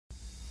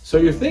So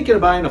you're thinking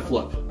of buying a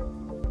flip.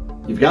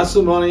 You've got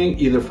some money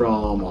either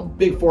from a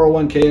big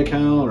 401k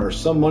account or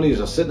some money is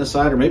just sitting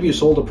aside, or maybe you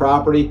sold a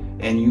property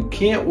and you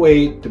can't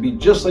wait to be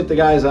just like the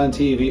guys on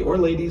TV or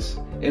ladies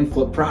and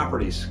flip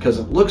properties because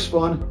it looks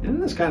fun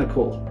and it's kind of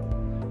cool.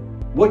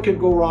 What could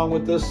go wrong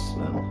with this?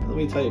 Well, let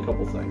me tell you a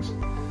couple things.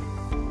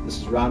 This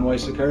is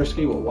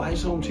Wysocarski with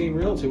Wise Home Team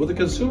Realty with a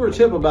consumer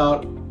tip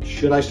about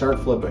should I start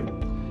flipping?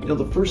 You know,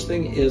 the first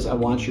thing is I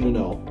want you to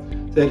know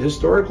that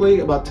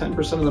historically about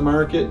 10% of the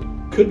market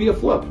could be a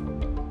flip,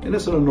 and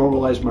it's in a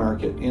normalized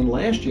market. And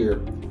last year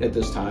at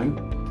this time,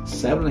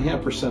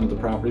 7.5% of the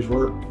properties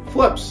were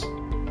flips.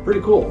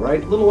 Pretty cool,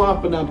 right? A little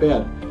off, but not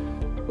bad.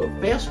 But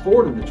fast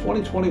forward into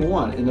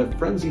 2021, in the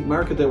frenzied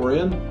market that we're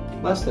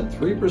in, less than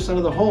 3%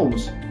 of the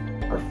homes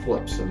are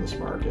flips in this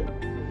market.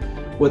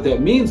 What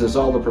that means is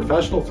all the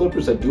professional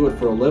flippers that do it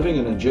for a living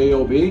in a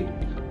job,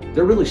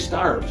 they're really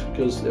starved,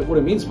 because what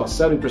it means is about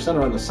 70%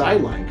 are on the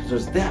sideline because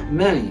there's that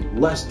many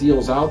less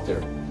deals out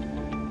there.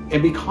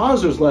 And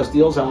because there's less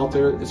deals out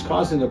there, it's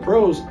causing the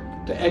pros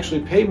to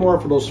actually pay more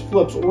for those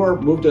flips or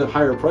move to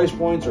higher price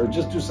points or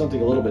just do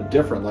something a little bit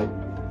different, like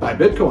buy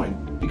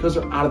Bitcoin, because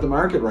they're out of the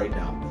market right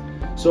now.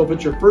 So if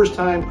it's your first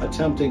time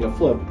attempting a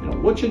flip,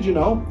 what should you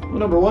know? Well,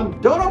 number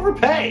one, don't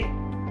overpay.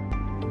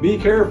 Be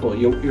careful.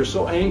 You're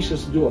so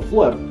anxious to do a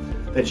flip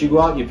that you go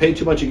out and you pay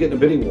too much, you get in a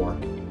bidding war.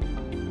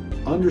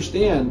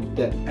 Understand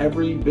that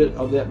every bit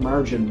of that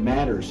margin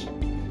matters.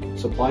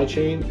 Supply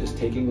chain is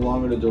taking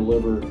longer to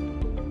deliver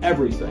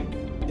everything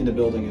in the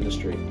building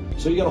industry.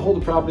 So you got to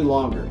hold the property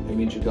longer. It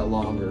means you've got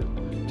longer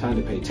time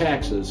to pay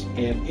taxes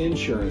and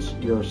insurance.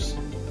 Your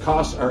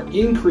costs are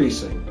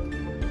increasing.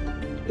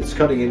 It's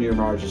cutting into your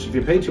margins. If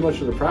you pay too much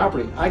for the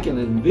property, I can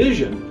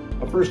envision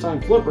a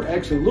first-time flipper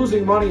actually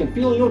losing money and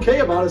feeling okay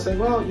about it, saying,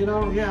 well,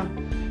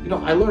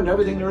 I learned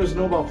everything there is to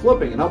know about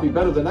flipping and I'll be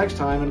better the next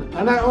time,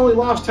 and I only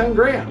lost 10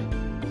 grand.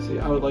 See,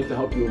 I would like to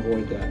help you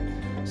avoid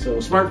that. So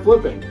smart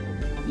flipping.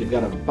 You've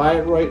got to buy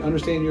it right,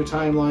 understand your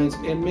timelines,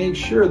 and make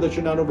sure that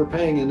you're not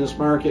overpaying in this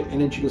market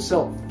and that you can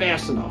sell it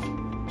fast enough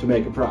to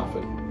make a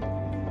profit.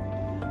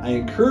 I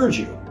encourage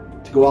you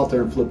to go out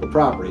there and flip a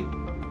property,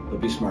 but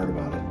be smart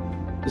about it.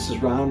 This is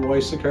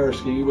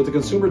Wysocarski with a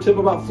consumer tip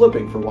about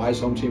flipping for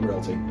Wise Home Team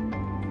Realty.